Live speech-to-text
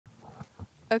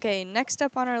Okay, next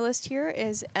up on our list here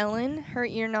is Ellen. Her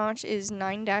ear notch is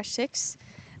 9-6.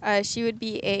 She would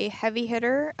be a heavy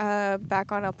hitter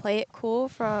back on a Play It Cool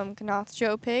from Kanoth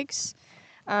Joe Pigs.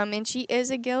 And she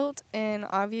is a gilt and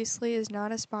obviously is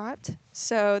not a spot.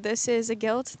 So this is a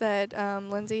gilt that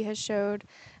Lindsay has showed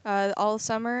all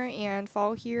summer and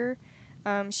fall here.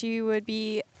 She would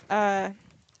be a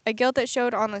gilt that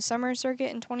showed on the summer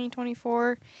circuit in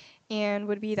 2024 and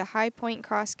would be the High Point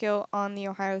Cross Gilt on the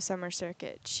Ohio Summer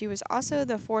Circuit. She was also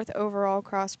the 4th overall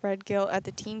crossbred gilt at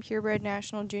the Team Purebred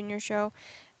National Junior Show,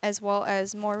 as well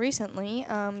as more recently,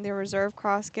 the Reserve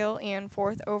Cross Gilt and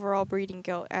 4th overall breeding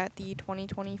gilt at the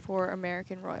 2024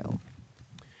 American Royal.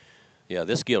 Yeah,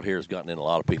 this gilt here has gotten in a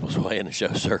lot of people's way in the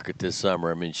show circuit this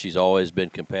summer. I mean, she's always been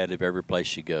competitive every place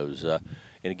she goes.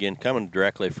 And again, coming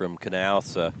directly from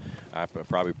Canals, I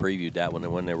probably previewed that one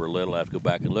when they were little. I have to go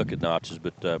back and look at notches,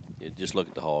 but just look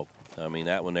at the hog. I mean,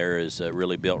 that one there is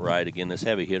really built right. Again, this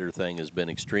heavy hitter thing has been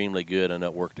extremely good. I know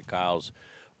it worked at Kyle's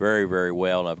very, very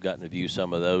well, and I've gotten to view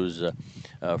some of those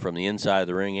from the inside of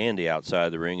the ring and the outside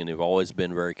of the ring, and they've always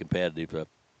been very competitive.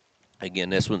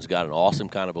 Again, this one's got an awesome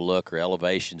kind of a look. Her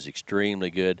elevation's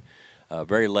extremely good.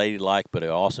 Very ladylike, but an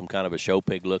awesome kind of a show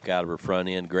pig look out of her front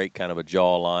end. Great kind of a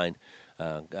jawline.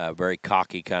 Very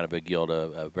cocky kind of a gilt,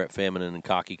 a very feminine and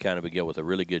cocky kind of a gilt with a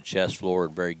really good chest floor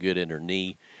and very good in her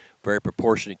knee. Very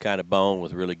proportionate kind of bone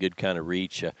with really good kind of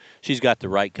reach. She's got the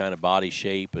right kind of body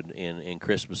shape and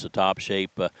crispness of top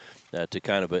shape to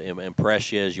kind of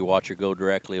impress you as you watch her go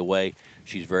directly away.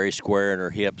 She's very square in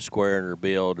her hips, square in her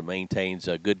build, maintains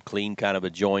a good, clean kind of a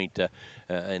joint,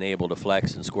 and able to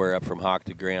flex and square up from hock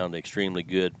to ground. Extremely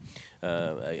good.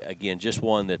 Again, just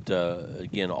one that,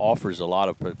 again, offers a lot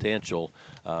of potential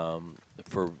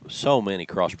for so many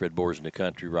crossbred boars in the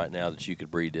country right now that you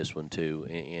could breed this one too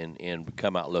and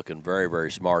come out looking very,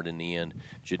 very smart in the end.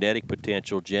 Genetic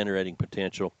potential, generating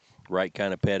potential. Right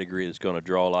kind of pedigree that's going to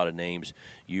draw a lot of names.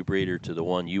 You breed her to the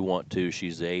one you want to.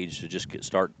 She's the age to just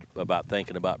start about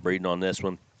thinking about breeding on this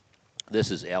one.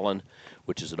 This is Ellen,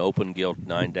 which is an open gilt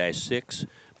 9-6,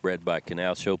 bred by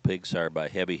Canal Show Pig, sired by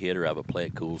Heavy Hitter out of a Play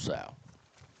It Cool sow.